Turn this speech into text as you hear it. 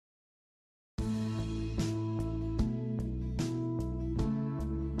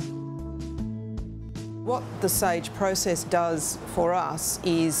What the SAGE process does for us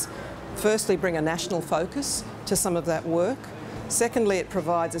is firstly bring a national focus to some of that work. Secondly, it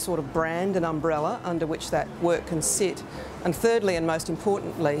provides a sort of brand and umbrella under which that work can sit. And thirdly, and most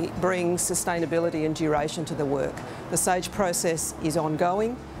importantly, brings sustainability and duration to the work. The SAGE process is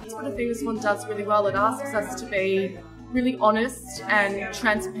ongoing. That's what AthenaSWAN does really well. It asks us to be really honest and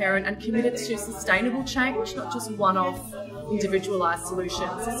transparent and committed to sustainable change, not just one-off individualised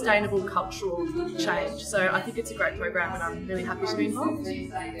solutions, sustainable cultural change. So I think it's a great program and I'm really happy to be involved.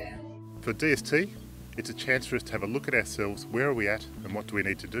 For DST, it's a chance for us to have a look at ourselves, where are we at and what do we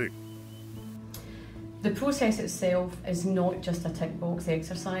need to do? The process itself is not just a tick box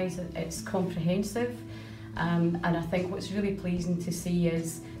exercise, it's comprehensive. And I think what's really pleasing to see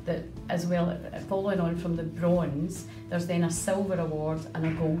is that, as well, following on from the bronze, there's then a silver award and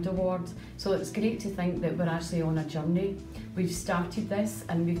a gold award. So it's great to think that we're actually on a journey. We've started this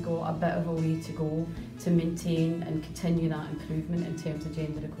and we've got a bit of a way to go to maintain and continue that improvement in terms of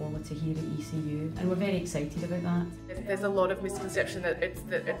gender equality here at ECU, and we're very excited about that. There's a lot of misconception that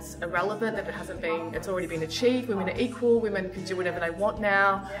it's irrelevant, that it's already been achieved, women are equal, women can do whatever they want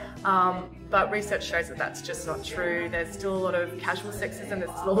now, but research shows that that's just not true. There's still a lot of casual sexism,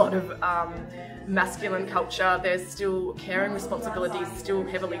 there's still a lot of masculine culture, there's still caring responsibilities still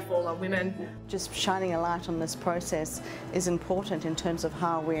heavily fall on women. Just shining a light on this process is important in terms of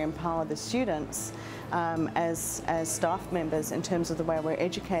how we empower the students as staff members in terms of the way we're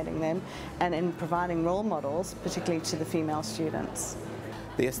educating them and in providing role models, particularly to the female students.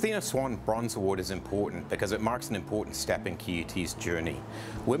 The Athena SWAN Bronze Award is important because it marks an important step in QUT's journey.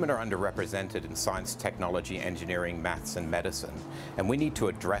 Women are underrepresented in science, technology, engineering, maths and medicine, and we need to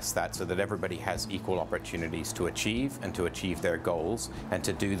address that so that everybody has equal opportunities to achieve their goals and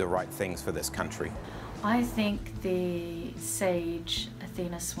to do the right things for this country. I think the SAGE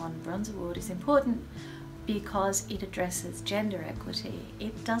Athena SWAN Bronze Award is important because it addresses gender equity.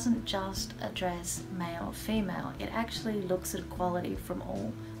 It doesn't just address male or female, it actually looks at equality from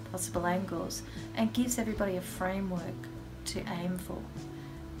all possible angles and gives everybody a framework to aim for.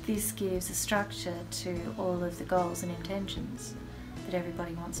 This gives a structure to all of the goals and intentions that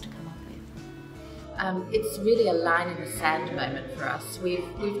everybody wants to come up with. It's really a line in the sand moment for us. We've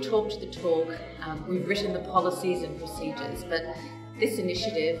talked the talk, we've written the policies and procedures, but this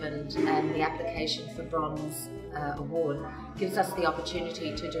initiative and the application for Bronze Award gives us the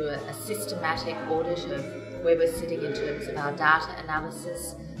opportunity to do a systematic audit of where we're sitting in terms of our data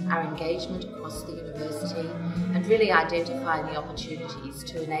analysis, our engagement across the university, and really identifying the opportunities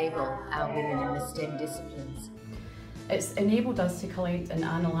to enable our women in the STEM disciplines. It's enabled us to collect and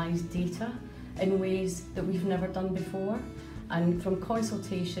analyse data in ways that we've never done before, and from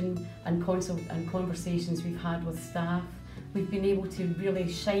consultation and conversations we've had with staff, we've been able to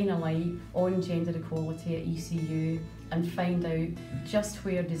really shine a light on gender equality at ECU and find out just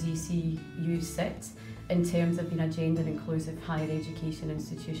where does ECU sit in terms of being a gender inclusive higher education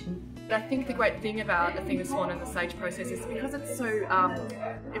institution. I think the great thing about AthenaSWAN and the SAGE process is because it's so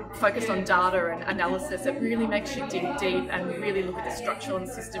focused on data and analysis, it really makes you dig deep and really look at the structural and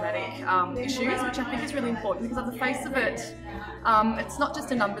systematic issues, which I think is really important because on the face of it, it's not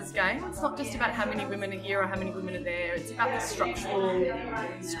just a numbers game, it's not just about how many women are here or how many women are there, it's about the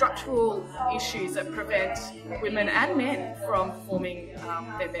structural issues that prevent women and men from performing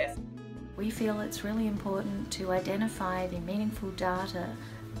their best. We feel it's really important to identify the meaningful data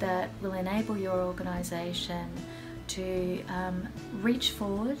that will enable your organisation to reach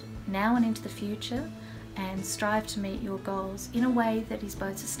forward now and into the future and strive to meet your goals in a way that is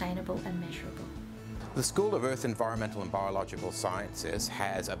both sustainable and measurable. The School of Earth, Environmental and Biological Sciences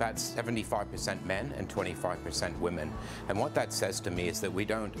has about 75% men and 25% women. And what that says to me is that we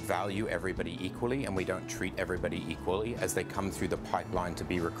don't value everybody equally and we don't treat everybody equally as they come through the pipeline to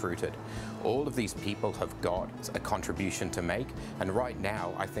be recruited. All of these people have got a contribution to make, and right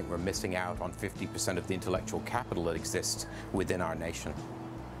now I think we're missing out on 50% of the intellectual capital that exists within our nation.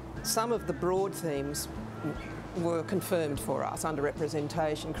 Some of the broad themes were confirmed for us,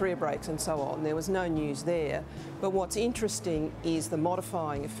 underrepresentation, career breaks and so on. There was no news there. But what's interesting is the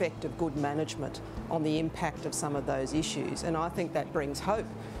modifying effect of good management on the impact of some of those issues. And I think that brings hope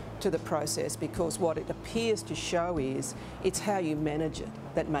to the process because what it appears to show is it's how you manage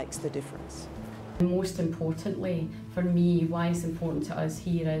it that makes the difference. Most importantly, for me, why it's important to us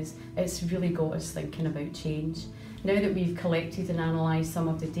here is it's really got us thinking about change. Now that we've collected and analysed some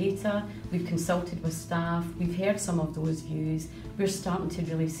of the data, we've consulted with staff, we've heard some of those views, we're starting to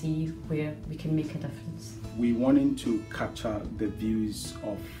really see where we can make a difference. We wanted to capture the views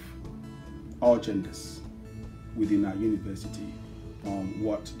of all genders within our university on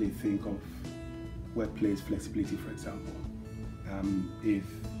what they think of workplace flexibility, for example.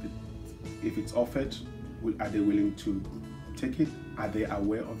 If it's offered, are they willing to take it? Are they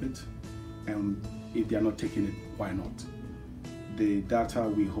aware of it? And if they are not taking it, why not? The data,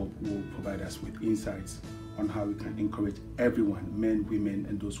 we hope, will provide us with insights on how we can encourage everyone, men, women,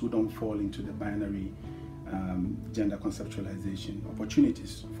 and those who don't fall into the binary gender conceptualization,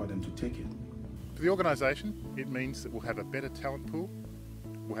 opportunities for them to take it. For the organisation, it means that we'll have a better talent pool,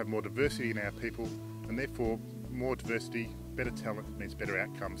 we'll have more diversity in our people, and therefore more diversity, better talent means better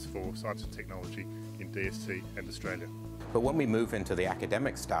outcomes for science and technology in DST and Australia. But when we move into the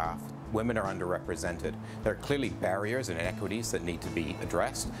academic staff, women are underrepresented. There are clearly barriers and inequities that need to be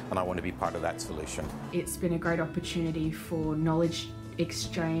addressed, and I want to be part of that solution. It's been a great opportunity for knowledge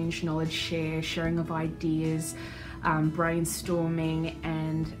exchange, knowledge share, sharing of ideas, brainstorming,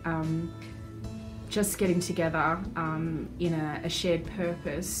 and just getting together in a shared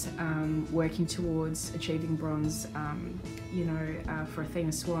purpose, working towards achieving bronze, for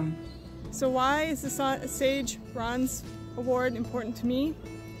Athena SWAN. So why is the SAGE Bronze Award important to me?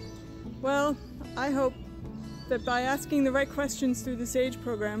 Well, I hope that by asking the right questions through the SAGE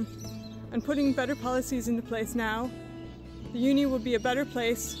program and putting better policies into place now, the uni will be a better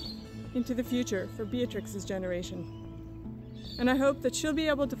place into the future for Beatrix's generation. And I hope that she'll be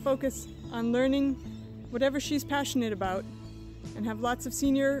able to focus on learning whatever she's passionate about and have lots of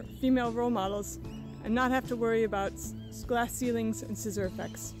senior female role models and not have to worry about glass ceilings and scissor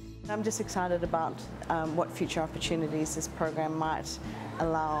effects. I'm just excited about what future opportunities this program might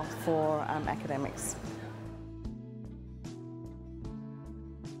allow for academics.